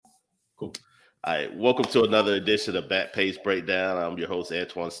Cool. All right, welcome to another edition of BackPage Breakdown. I'm your host,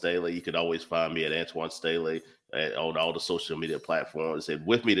 Antoine Staley. You can always find me at Antoine Staley on all the social media platforms. And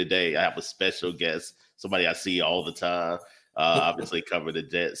with me today, I have a special guest, somebody I see all the time, obviously covering the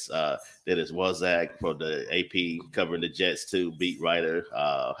Jets, Dennis Waszak from the AP, covering the Jets too, beat writer.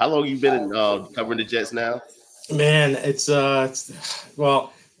 How long you been covering the Jets now? Man, it's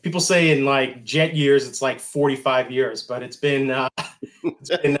well, people say in like Jet years, it's like 45 years, but it's been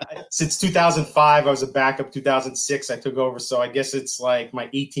since 2005. I was a backup. 2006, I took over, so I guess it's like my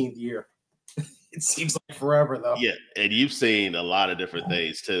 18th year. It seems like forever, though. Yeah, and you've seen a lot of different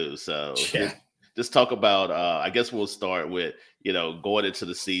things too. So Yeah. just talk about. I guess we'll start with going into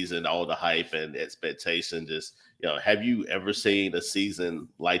the season, all the hype and expectation. Just have you ever seen a season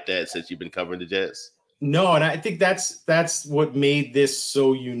like that since you've been covering the Jets? No, and I think that's what made this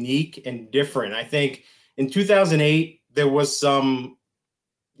so unique and different. I think in 2008 there was some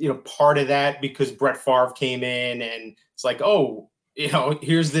part of that because Brett Favre came in and it's like, oh,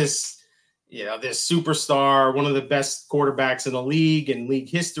 here's this, this superstar, one of the best quarterbacks in the league and league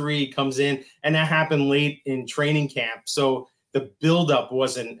history comes in, and that happened late in training camp. So the buildup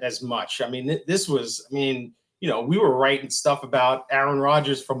wasn't as much. I mean, this was, we were writing stuff about Aaron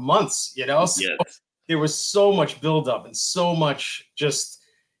Rodgers for months, so Yes. there was so much buildup and so much just,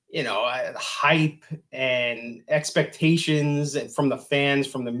 hype and expectations from the fans,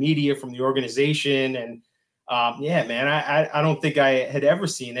 from the media, from the organization. And man, I don't think I had ever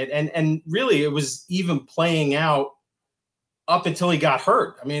seen it. And really, it was even playing out up until he got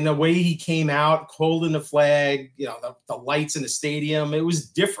hurt. I mean, the way he came out, holding the flag, the lights in the stadium, it was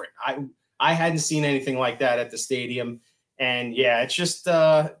different. I hadn't seen anything like that at the stadium. And yeah, it's just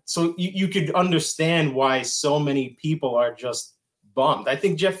so you could understand why so many people are just bummed. I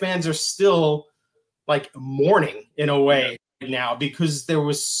think Jet fans are still like mourning in a way now because there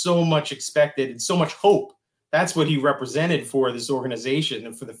was so much expected and so much hope. That's what he represented for this organization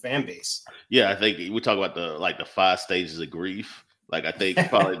and for the fan base. Yeah, I think we talk about the 5 stages of grief. Like I think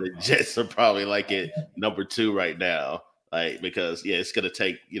probably the Jets are probably like at number 2 right now. Like because it's gonna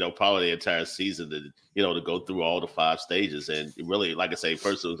take probably the entire season to go through all the 5 stages, and really, like I say,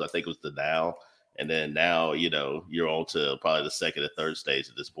 first I think it was the now, and then now you're on to probably the second and third stage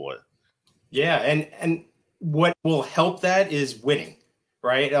at this point. Yeah, and what will help that is winning,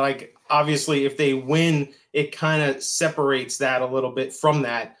 right? Like obviously, if they win, it kind of separates that a little bit from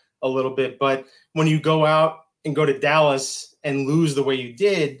that a little bit. But when you go out and go to Dallas and lose the way you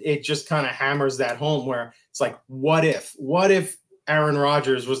did, it just kind of hammers that home where it's like, what if Aaron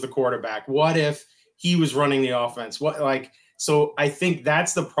Rodgers was the quarterback? What if he was running the offense? So I think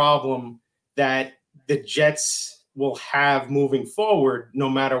that's the problem that the Jets will have moving forward, no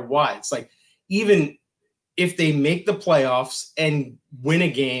matter what. It's like, even if they make the playoffs and win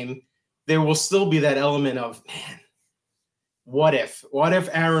a game, there will still be that element of, man, what if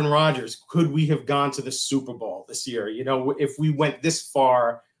Aaron Rodgers, could we have gone to the Super Bowl this year? If we went this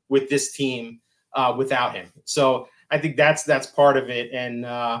far with this team without him. So I think that's part of it. And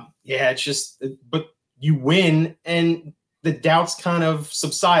it's just, but you win and the doubts kind of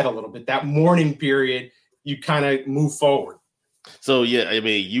subside a little bit. That mourning period, you kind of move forward. So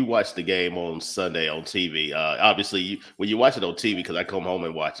you watch the game on Sunday on TV. Obviously, when you watch it on TV, because I come home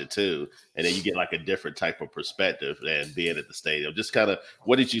and watch it too, and then you get like a different type of perspective than being at the stadium. Just kind of,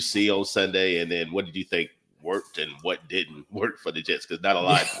 what did you see on Sunday, and then what did you think worked and what didn't work for the Jets? Because not a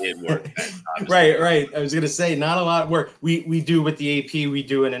lot did work. Right. I was going to say not a lot work. We do with the AP, we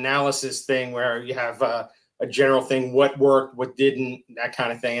do an analysis thing where you have a general thing, what worked, what didn't, that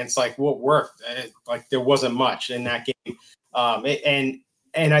kind of thing. And it's like what worked, like there wasn't much in that game.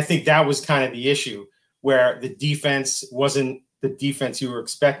 And I think that was kind of the issue where the defense wasn't the defense you were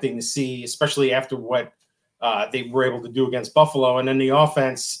expecting to see, especially after what they were able to do against Buffalo. And then the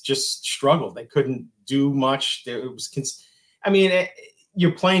offense just struggled. They couldn't do much. You're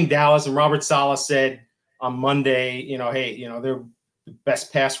playing Dallas, and Robert Saleh said on Monday, they're the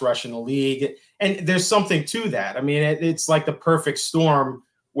best pass rush in the league. And there's something to that. I mean, it's like the perfect storm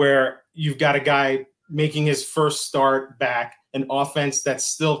where you've got a guy making his first start back, an offense that's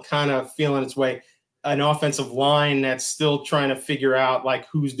still kind of feeling its way, an offensive line that's still trying to figure out like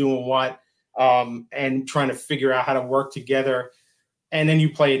who's doing what, and trying to figure out how to work together. And then you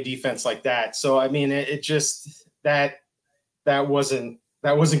play a defense like that. So, I mean, it just, that wasn't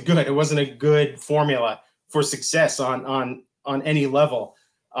good. It wasn't a good formula for success on any level.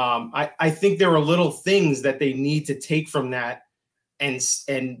 I think there are little things that they need to take from that and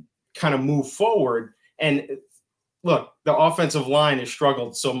kind of move forward. And look, the offensive line has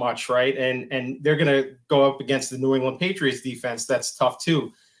struggled so much, right? And they're going to go up against the New England Patriots defense. That's tough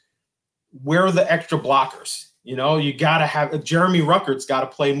too. where are the extra blockers? You know, you got to have Jeremy Ruckert's got to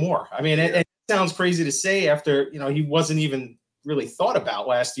play more. I mean, it sounds crazy to say after, you know, he wasn't even really thought about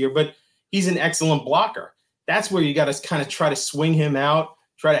last year, but he's an excellent blocker. That's where you got to kind of try to swing him out,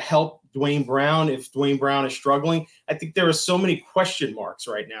 try to help Duane Brown if Duane Brown is struggling. I think there are so many question marks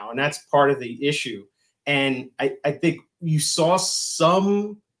right now, and that's part of the issue. And I think you saw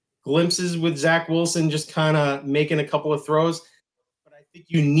some glimpses with Zach Wilson just kind of making a couple of throws, but I think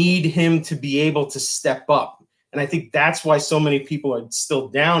you need him to be able to step up. And I think that's why so many people are still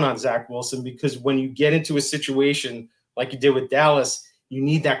down on Zach Wilson, because when you get into a situation like you did with Dallas, you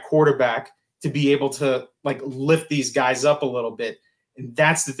need that quarterback to be able to like lift these guys up a little bit. And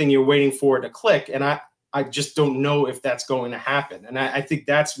that's the thing you're waiting for to click. And I just don't know if that's going to happen. And I think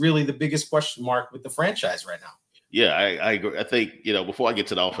that's really the biggest question mark with the franchise right now. Yeah, I agree. I think, you know, before I get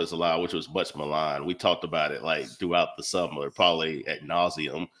to the offensive line, which was much maligned, we talked about it like throughout the summer, probably ad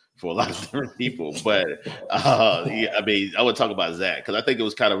nauseum for a lot of different people. But yeah, I mean, I would talk about Zach because I think it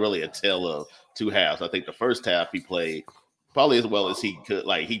was kind of really a tale of two halves. I think the first half he played probably as well as he could.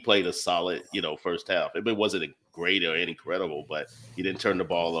 Like he played a solid, you know, first half. It wasn't great or incredible, but he didn't turn the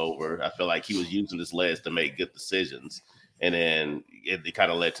ball over. I feel like he was using his legs to make good decisions. And then it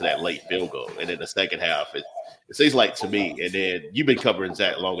kind of led to that late field goal. And then the second half, it seems like to me, and then you've been covering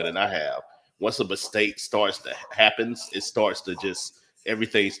Zach longer than I have. Once a mistake happens, it starts to just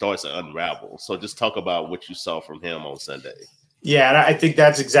everything starts to unravel. So just talk about what you saw from him on Sunday. Yeah, and I think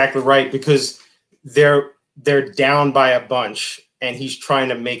that's exactly right, because they're down by a bunch and he's trying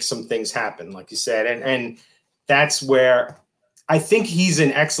to make some things happen, like you said. And that's where I think he's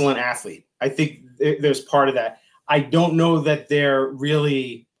an excellent athlete. I think there's part of that. I don't know that they're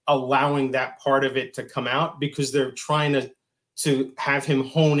really allowing that part of it to come out because they're trying to have him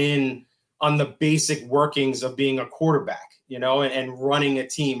hone in on the basic workings of being a quarterback, you know, and running a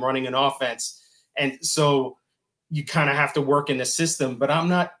team, running an offense. And so you kind of have to work in the system, but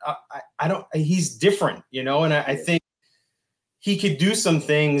he's different, you know, and I think he could do some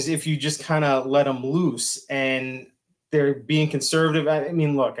things if you just kind of let him loose. And they're being conservative. I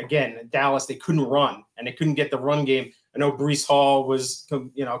mean, look, again, Dallas, they couldn't run and they couldn't get the run game. I know Breece Hall was,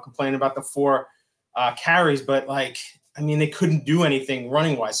 you know, complaining about the 4 carries, but like, I mean, they couldn't do anything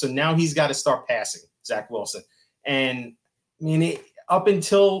running wise. So now he's got to start passing, Zach Wilson. And I mean, up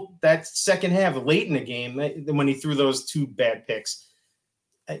until that second half, late in the game, when he threw those 2 bad picks,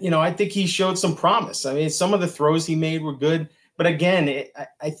 you know, I think he showed some promise. I mean, some of the throws he made were good. But again,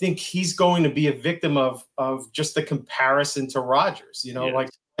 I think he's going to be a victim of just the comparison to Rodgers, you know, like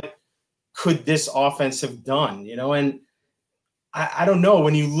what could this offense have done, you know? And I don't know,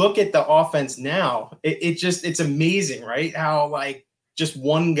 when you look at the offense now, it's amazing, right? How like just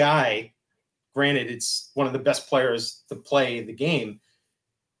one guy, granted, it's one of the best players to play the game,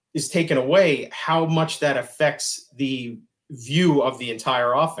 is taken away, how much that affects the view of the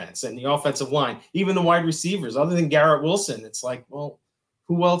entire offense and the offensive line, even the wide receivers, other than Garrett Wilson. It's like, well,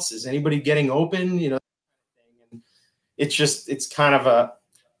 who else is anybody getting open? You know, and it's kind of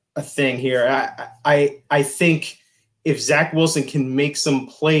a thing here. I think if Zach Wilson can make some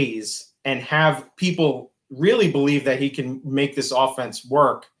plays and have people really believe that he can make this offense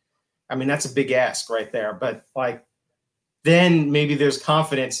work, I mean, that's a big ask right there. But like, then maybe there's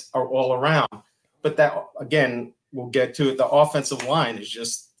confidence all around. But that, again, we'll get to it. The offensive line is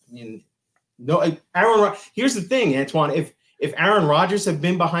just, I mean, no. Here's the thing, Antoine. If Aaron Rodgers had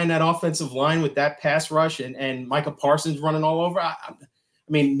been behind that offensive line with that pass rush and Micah Parsons running all over, I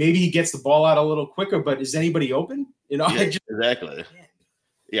mean, maybe he gets the ball out a little quicker. But is anybody open? You know, yeah, exactly.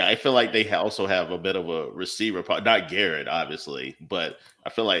 Yeah, I feel like they also have a bit of a receiver, not Garrett, obviously, but I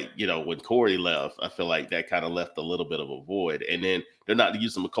feel like, you know, when Corey left, I feel like that kind of left a little bit of a void. And then they're not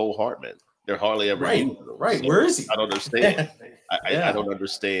using McCole Hartman. They're hardly ever using him. Right. So where is he? I don't understand. I don't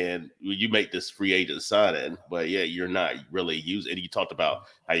understand. You make this free agent signing, but yeah, you're not really using. And you talked about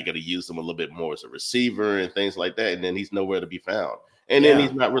how you're going to use him a little bit more as a receiver and things like that. And then he's nowhere to be found. And then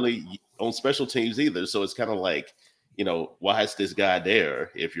he's not really on special teams either. So it's kind of like, you know, why is this guy there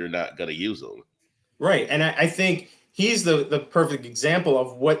if you're not going to use him? Right. And I think he's the perfect example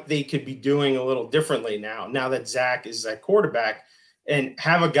of what they could be doing a little differently now that Zach is at quarterback, and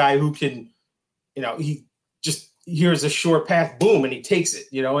have a guy who can, you know, he just hears a short pass, boom, and he takes it,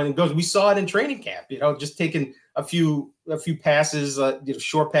 you know, and it goes. We saw it in training camp, you know, just taking a few passes, you know,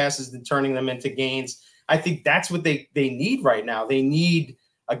 short passes and turning them into gains. I think that's what they need right now. They need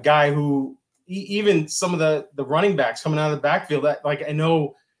a guy who, even some of the running backs coming out of the backfield, that, like, I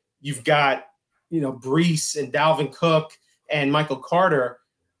know you've got, you know, Breece and Dalvin Cook and Michael Carter.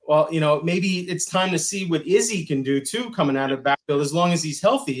 Well, you know, maybe it's time to see what Izzy can do too, coming out of the backfield, as long as he's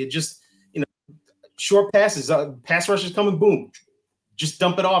healthy. short passes, pass rush is coming, boom, just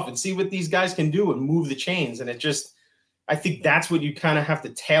dump it off and see what these guys can do and move the chains. And I think that's what you kind of have to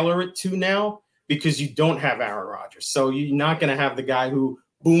tailor it to now, because you don't have Aaron Rodgers. So you're not going to have the guy who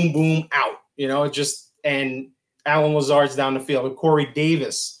boom, boom, out, and Alan Lazard's down the field. And Corey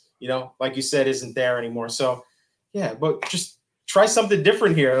Davis, like you said, isn't there anymore. So, yeah, but just try something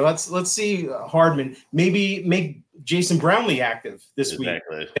different here. Let's see Hardman. Maybe make Jason Brownlee active this week.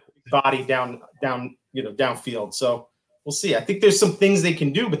 Body downfield. So we'll see. I think there's some things they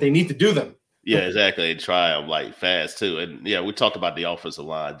can do, but they need to do them. Yeah, exactly. And try them like fast too. And yeah, we talked about the offensive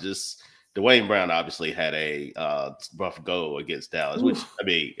line. Just Duane Brown obviously had a rough go against Dallas, which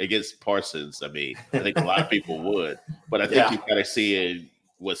against Parsons. I think a lot of people would, but I think you kind of see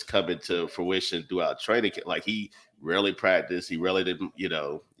what's coming to fruition throughout training. Like he rarely practiced. He really didn't,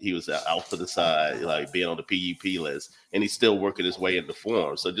 he was out to the side, like being on the PUP list, and he's still working his way into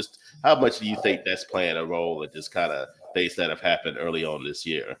form. So just how much do you think that's playing a role in just kind of things that have happened early on this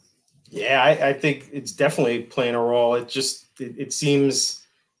year? Yeah, I think it's definitely playing a role. It seems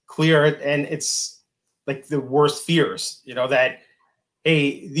clear, and it's like the worst fears, that,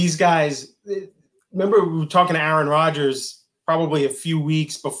 hey, these guys, remember we were talking to Aaron Rodgers probably a few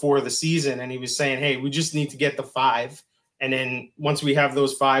weeks before the season, and he was saying, hey, we just need to get the 5. And then once we have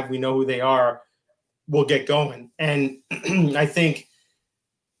those 5, we know who they are, we'll get going. And I think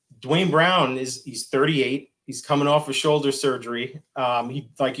Duane Brown he's 38. He's coming off of shoulder surgery. He,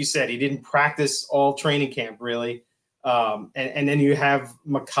 like you said, he didn't practice all training camp really. And then you have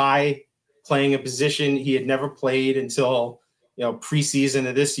Mekhi playing a position he had never played until, preseason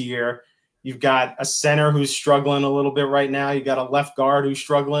of this year. You've got a center who's struggling a little bit right now. You got a left guard who's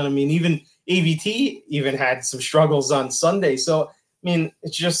struggling. I mean, even AVT even had some struggles on Sunday. So,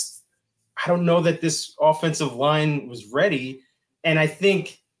 it's just, I don't know that this offensive line was ready. And I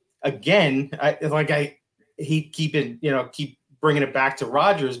think, again, keep bringing it back to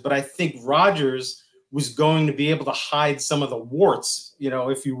Rodgers, but I think Rodgers was going to be able to hide some of the warts,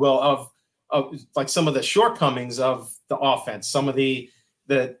 if you will, of like some of the shortcomings of the offense, some of the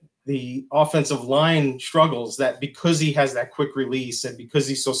offensive line struggles, that because he has that quick release and because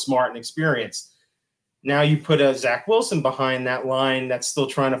he's so smart and experienced. Now you put a Zach Wilson behind that line that's still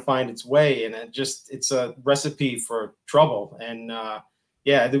trying to find its way, and it's a recipe for trouble. And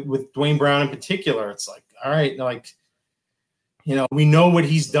with Duane Brown in particular, it's like, all right, we know what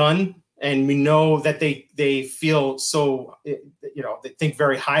he's done, and we know that they feel so, they think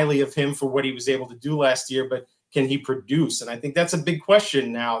very highly of him for what he was able to do last year, but can he produce? And I think that's a big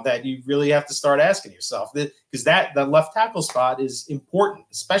question now that you really have to start asking yourself, because that left tackle spot is important,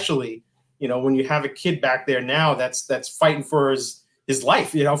 especially, when you have a kid back there now that's fighting for his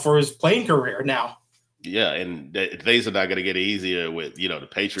life, for his playing career now. Yeah, and things are not going to get easier with, the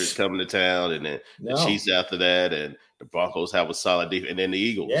Patriots coming to town, and then the Chiefs after that, and the Broncos have a solid defense, and then the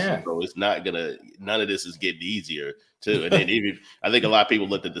Eagles. Yeah. So it's not going to – none of this is getting easier, too. And then even – I think a lot of people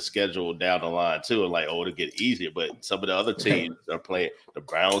looked at the schedule down the line, too, and like, oh, it'll get easier. But some of the other teams are playing – the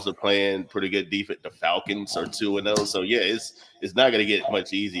Browns are playing pretty good defense. The Falcons are 2-0. So, yeah, it's not going to get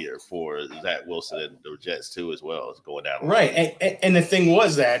much easier for Zach Wilson and the Jets, too, as well, as going down the line. Right. And the thing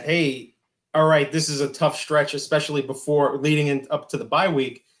was that, hey – all right, this is a tough stretch, especially before leading up to the bye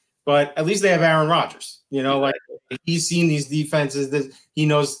week, but at least they have Aaron Rodgers. Like he's seen these defenses, that he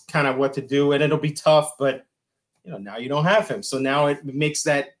knows kind of what to do, and it'll be tough, but now you don't have him. So now it makes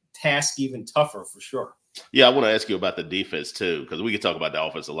that task even tougher for sure. Yeah, I want to ask you about the defense too, because we could talk about the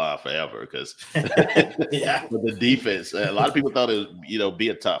offensive line forever. Because yeah, but the defense, a lot of people thought it would, be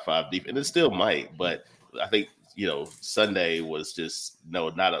a top 5 defense, and it still might, but I think Sunday was just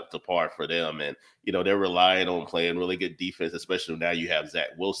not up to par for them. And, they're relying on playing really good defense, especially now you have Zach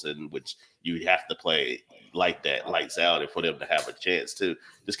Wilson, which you have to play like that, lights out, and for them to have a chance to.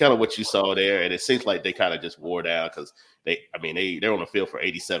 Just kind of what you saw there. And it seems like they kind of just wore down because they're on the field for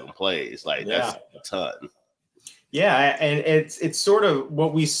 87 plays. Like that's a ton. Yeah. And it's sort of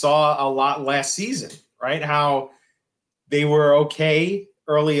what we saw a lot last season, right? How they were okay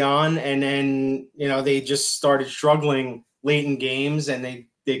early on, and then they just started struggling late in games, and they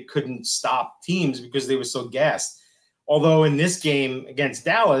couldn't stop teams because they were so gassed. Although in this game against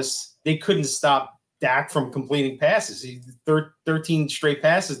Dallas, they couldn't stop Dak from completing passes. 13 straight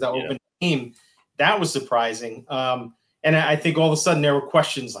passes that opened the game. That was surprising. And I think all of a sudden there were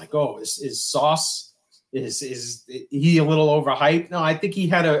questions like, oh, is Sauce, is he a little overhyped? No, I think he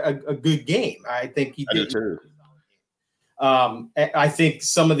had a good game. I think he did too. I think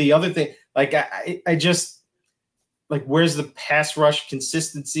some of the other things, like I just like, where's the pass rush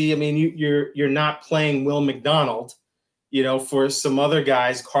consistency? I mean, you're not playing Will McDonald, For some other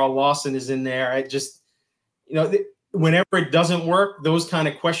guys, Carl Lawson is in there. I just, whenever it doesn't work, those kind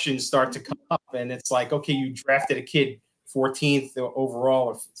of questions start to come up. And it's like, okay, you drafted a kid 14th overall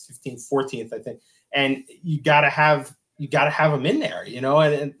or 15th, 14th, I think. And you got to have him in there,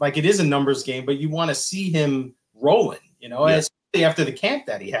 and like it is a numbers game, but you want to see him rolling, especially after the camp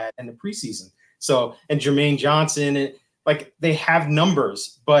that he had in the preseason. So, and Jermaine Johnson, and like they have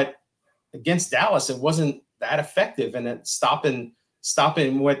numbers, but against Dallas, it wasn't that effective, and it's stopping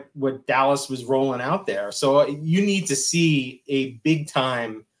what Dallas was rolling out there. So you need to see a big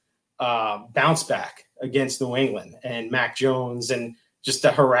time bounce back against New England and Mac Jones, and just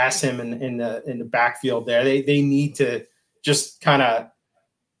to harass him in the backfield there. They need to just kind of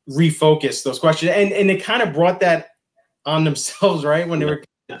refocus those questions, and they kind of brought that on themselves, right? When they were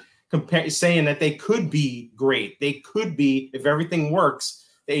saying that they could be great. They could be, if everything works,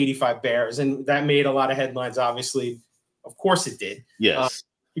 the 85 Bears, and that made a lot of headlines. Obviously, of course it did. Yes,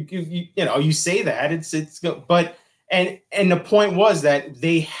 you say that it's but and the point was that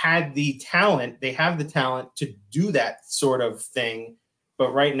they had the talent. They have the talent to do that sort of thing,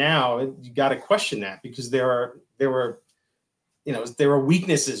 but right now you got to question that, because there were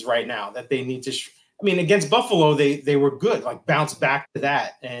weaknesses right now that they need to. Against Buffalo, they were good, like bounce back to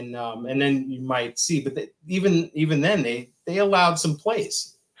that, and then you might see. But even then, they allowed some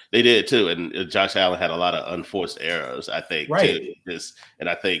plays. They did too, and Josh Allen had a lot of unforced errors, I think, right. too. And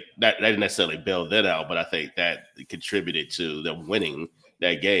I think that didn't necessarily bail that out, but I think that contributed to them winning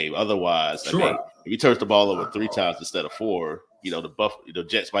that game. Otherwise, sure. I think if you turn the ball over 3 times instead of 4, the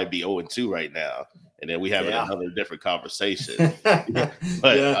Jets might be 0-2 right now, and then we have another different conversation.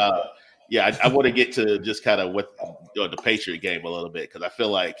 But I want to get to just kind of what the Patriot game a little bit, because I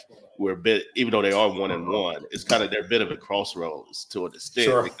feel like we're a bit, even though they are 1-1, it's kind of they're a bit of a crossroads to an extent,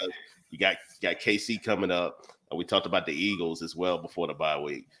 sure. because you got KC coming up, and we talked about the Eagles as well before the bye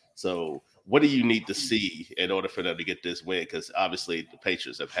week. So what do you need to see in order for them to get this win? Because obviously the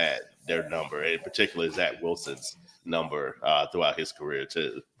Patriots have had their number, and particularly Zach Wilson's number throughout his career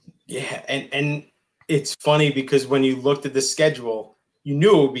too. Yeah, and it's funny because when you looked at the schedule, you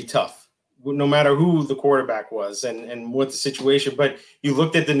knew it would be tough, no matter who the quarterback was and what the situation. But you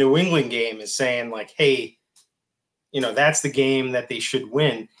looked at the New England game as saying like, hey, that's the game that they should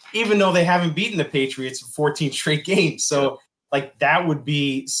win, even though they haven't beaten the Patriots in 14 straight games. So like that would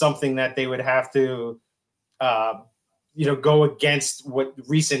be something that they would have to, go against what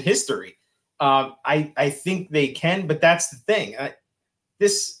recent history. I think they can, but that's the thing.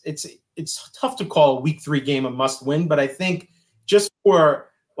 It's tough to call a week 3 game a must win, but I think just for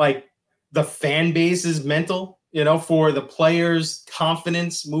like the fan base's mental, for the players'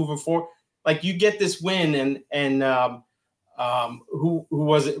 confidence moving forward, like you get this win, and who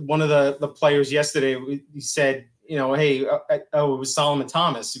was it? One of the players yesterday, he said, hey, it was Solomon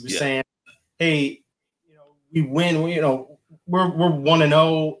Thomas. He was saying, hey, we win. We're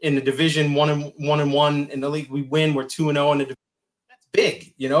 1-0 in the division, 1-1 in the league. We win. We're 2-0 in the division. That's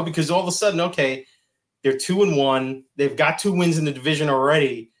big, because all of a sudden, okay, they're 2-1. They've got 2 wins in the division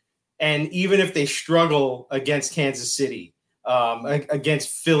already. And even if they struggle against Kansas City, against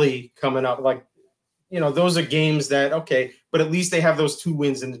Philly coming up, like, those are games that, okay, but at least they have those 2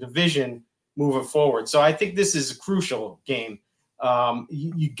 wins in the division moving forward. So I think this is a crucial game.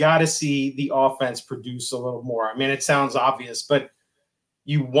 You got to see the offense produce a little more. It sounds obvious, but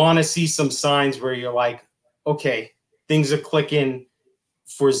you want to see some signs where you're like, okay, things are clicking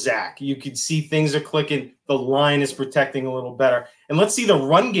for Zach. You could see things are clicking. The line is protecting a little better. And let's see the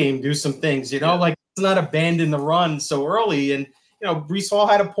run game do some things, like let's not abandon the run so early. And, Breece Hall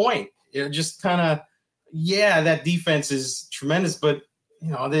had a point. Just kind of, that defense is tremendous, but,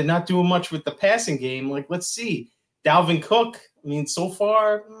 they're not doing much with the passing game. Like, let's see. Dalvin Cook, so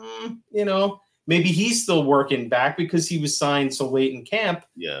far, maybe he's still working back because he was signed so late in camp.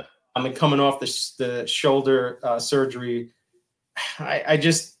 Yeah. Coming off the shoulder surgery.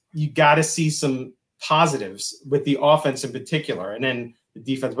 You got to see some positives with the offense in particular, and then the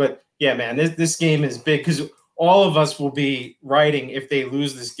defense. But yeah, man, this game is big because all of us will be writing if they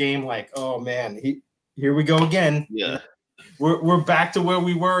lose this game, like, oh man, here we go again. Yeah, we're back to where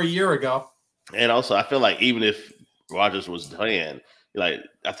we were a year ago. And also, I feel like even if Rodgers was playing, like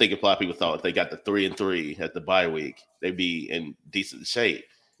I think a lot of people thought if they got the 3-3 at the bye week, they'd be in decent shape.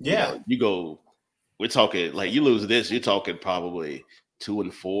 Yeah, we're talking like you lose this, you're talking probably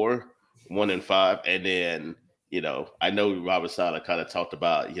 2-4, 1-5, and then I know Robert Saleh kind of talked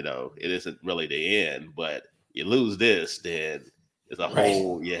about it isn't really the end, but you lose this, then it's a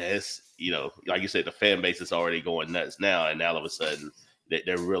whole it's like you said, the fan base is already going nuts now, and all of a sudden they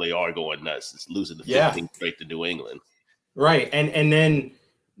really are going nuts. It's losing the 15 straight to New England. Right. And then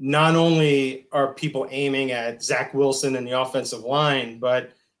not only are people aiming at Zach Wilson and the offensive line,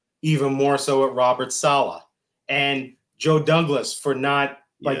 but even more so at Robert Saleh and Joe Douglas for not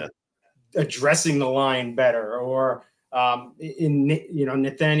like addressing the line better, or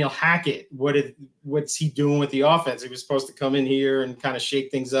Nathaniel Hackett. What's he doing with the offense? He was supposed to come in here and kind of shake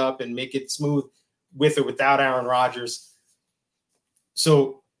things up and make it smooth with or without Aaron Rodgers.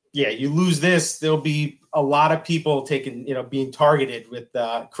 So yeah, you lose this, there'll be a lot of people being targeted with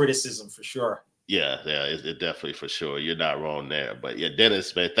criticism for sure. Yeah, it definitely, for sure. You're not wrong there. But yeah,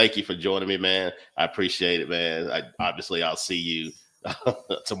 Dennis, man, thank you for joining me, man. I appreciate it, man. I'll see you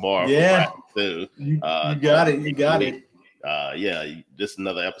tomorrow for practice too. You got it. You got it. This is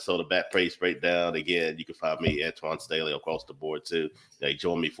another episode of BackPage Breakdown. Again, you can find me, Antoine Staley, across the board too.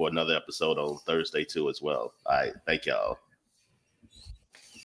 Join me for another episode on Thursday too as well. All right, thank y'all.